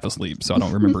and like half asleep, so I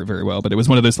don't remember it very well. But it was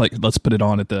one of those like, let's put it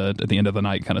on at the end of the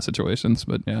night kind of situations.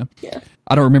 But yeah,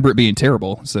 I don't remember it being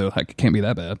terrible, so it can't be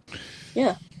that bad.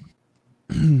 Yeah.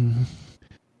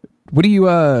 What do you?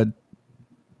 I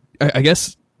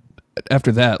guess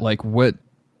after that, like what?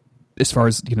 As far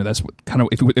as that's what kind of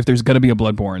if there's going to be a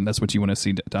Bloodborne, that's what you want to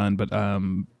see done. But I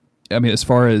mean, as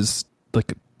far as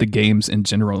like the games in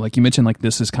general, like you mentioned, like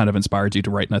this has kind of inspired you to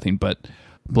write nothing but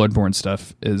Bloodborne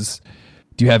stuff. Do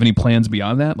you have any plans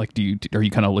beyond that? Like, are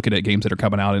you kind of looking at games that are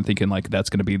coming out and thinking like that's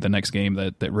going to be the next game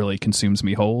that really consumes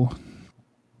me whole?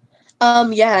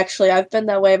 Yeah, actually, I've been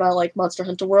that way about like Monster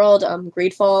Hunter World,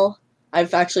 Greedfall.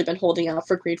 I've actually been holding out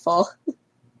for Greedfall.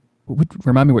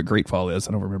 Remind me what Greatfall is.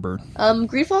 I don't remember.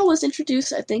 Greedfall was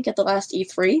introduced, I think, at the last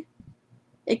E3.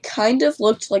 It kind of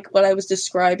looked like what I was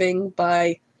describing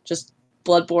by just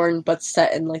Bloodborne, but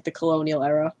set in like the colonial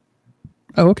era.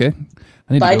 Oh, okay.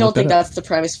 But I don't think that's the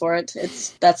premise for it.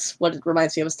 That's what it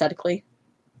reminds me of aesthetically.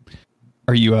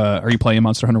 Are you playing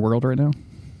Monster Hunter World right now?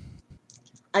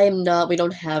 I am not. We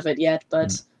don't have it yet,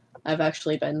 but I've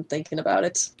actually been thinking about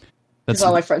it. Because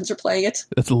all my friends are playing it.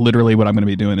 That's literally what I'm going to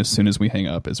be doing as soon as we hang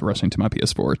up, is rushing to my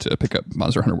PS4 to pick up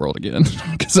Monster Hunter World again.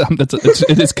 Because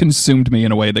it has consumed me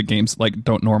in a way that games like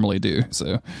don't normally do.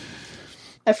 So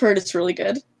I've heard it's really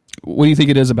good. What do you think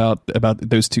it is about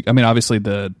those two? I mean, obviously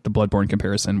the Bloodborne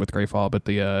comparison with Greatfall, but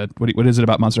the what is it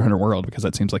about Monster Hunter World? Because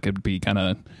that seems like it'd be kind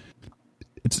of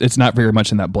it's not very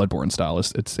much in that Bloodborne style.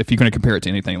 It's if you're going to compare it to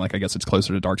anything, like I guess it's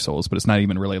closer to Dark Souls, but it's not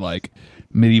even really like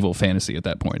medieval fantasy at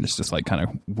that point. It's just like kind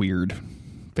of weird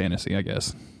fantasy, I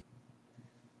guess.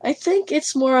 I think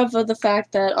it's more of the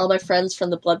fact that all my friends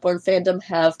from the Bloodborne fandom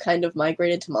have kind of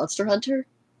migrated to Monster Hunter,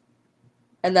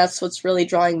 and that's what's really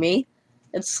drawing me.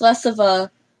 It's less of a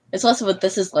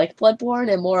this is like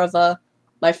Bloodborne, and more of a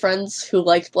my friends who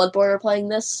liked Bloodborne are playing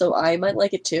this, so I might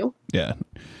like it too. Yeah.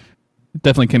 It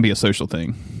definitely can be a social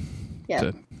thing.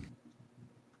 Yeah.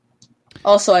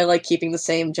 Also, I like keeping the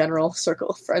same general circle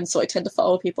of friends, so I tend to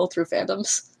follow people through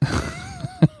fandoms.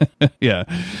 Yeah.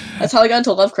 That's how I got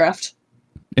into Lovecraft.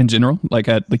 In general? Like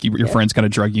your friends kind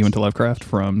of drug you into Lovecraft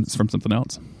from something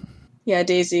else? Yeah,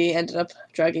 Daisy ended up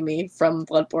dragging me from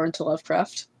Bloodborne to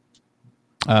Lovecraft.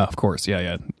 Of course,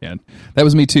 yeah. That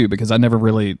was me too, because I never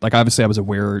really, like, obviously I was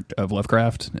aware of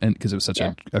Lovecraft, and because it was such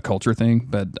a culture thing,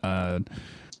 but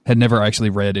had never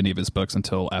actually read any of his books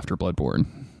until after Bloodborne.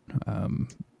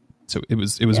 So it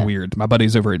was weird. My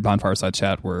buddies over at Bonfireside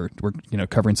Chat were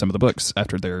covering some of the books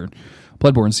after their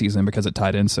Bloodborne season because it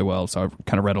tied in so well. So I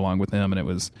kind of read along with them, and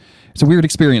it's a weird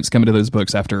experience coming to those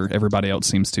books after everybody else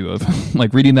seems to have.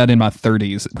 Like reading that in my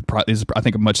 30s is I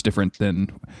think much different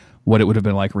than what it would have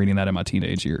been like reading that in my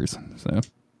teenage years. So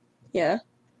yeah.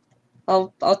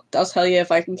 I'll tell you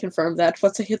if I can confirm that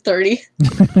once I hit 30.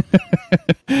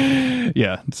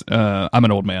 Yeah, I'm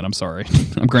an old man. I'm sorry.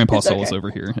 I'm Grandpa It's Souls okay. over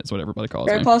here. That's what everybody calls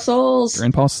Grandpa me. Souls.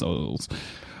 Grandpa Souls.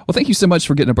 Well, thank you so much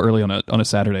for getting up early on a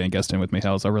Saturday and guesting with me,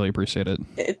 Hells. I really appreciate it.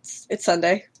 It's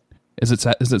Sunday. Is it?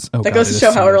 Oh, That goes to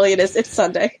show how early it is. It's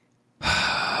Sunday.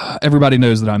 everybody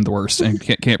knows that I'm the worst and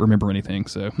can't remember anything.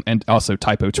 So, and also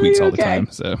typo tweets all the time.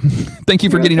 So, thank you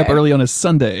for getting up early on a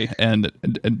Sunday and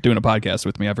doing a podcast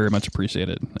with me. I very much appreciate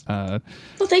it. Well,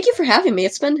 thank you for having me.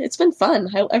 It's been fun.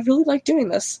 I really like doing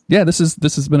this. Yeah, this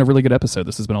has been a really good episode.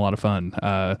 This has been a lot of fun.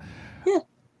 Yeah.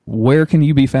 Where can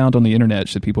you be found on the internet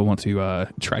should people want to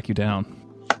track you down?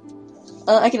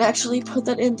 I can actually put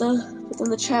that within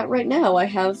the chat right now. I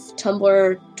have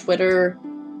Tumblr, Twitter,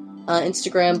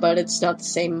 Instagram, but it's not the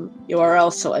same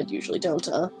URL, so I usually don't.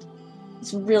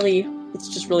 It's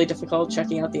just really difficult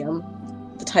checking out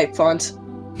the type font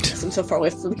because I'm so far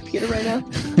away from the computer right now.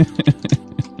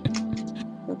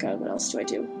 Oh god, what else do I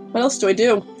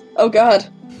do? Oh god.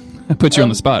 I put you on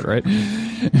the spot, right?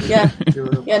 Yeah.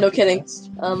 Yeah, no kidding.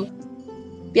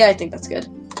 Yeah, I think that's good.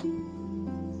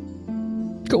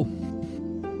 Cool.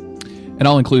 And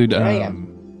I'll include, yeah,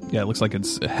 it looks like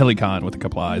it's Helicon with a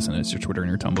couple eyes, and it's your Twitter and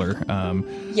your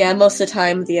Tumblr. Yeah, most of the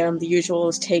time the usual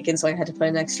is taken, so I had to put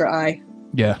an extra I.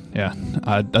 Yeah.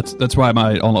 That's why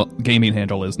my gaming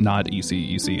handle is not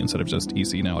EC instead of just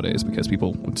EC nowadays, because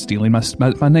people were stealing my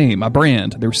name, my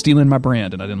brand. They were stealing my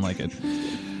brand, and I didn't like it.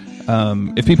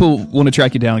 If people want to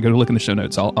track you down, go to look in the show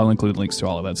notes. I'll include links to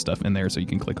all of that stuff in there so you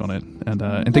can click on it. And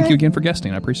thank you again for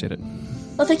guesting. I appreciate it.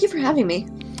 Well, thank you for having me.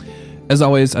 As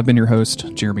always, I've been your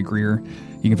host, Jeremy Greer.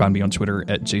 You can find me on Twitter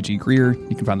at JGGreer.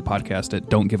 You can find the podcast at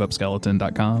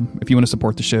don'tgiveupskeleton.com. If you want to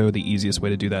support the show, the easiest way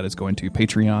to do that is going to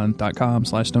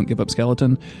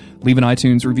patreon.com/don'tgiveupskeleton. Leave an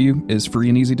iTunes review is free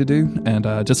and easy to do. And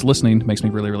just listening makes me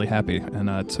really, really happy.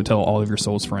 And so tell all of your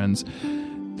Souls friends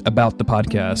about the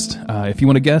podcast. If you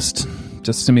want to guest,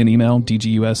 just send me an email,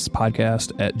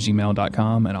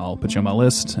 dguspodcast@gmail.com, and I'll put you on my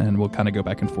list, and we'll kind of go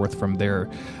back and forth from there.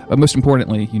 But most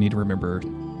importantly, you need to remember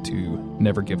to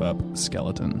never give up,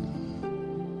 skeleton.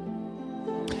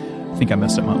 I think I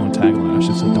messed up my own tagline. I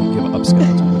should say don't give up,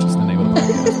 skeleton, which is the name of the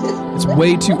podcast. It's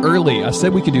way too early. I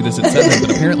said we could do this at 7,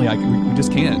 but apparently we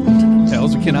just can't.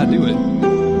 Hells, we cannot do it.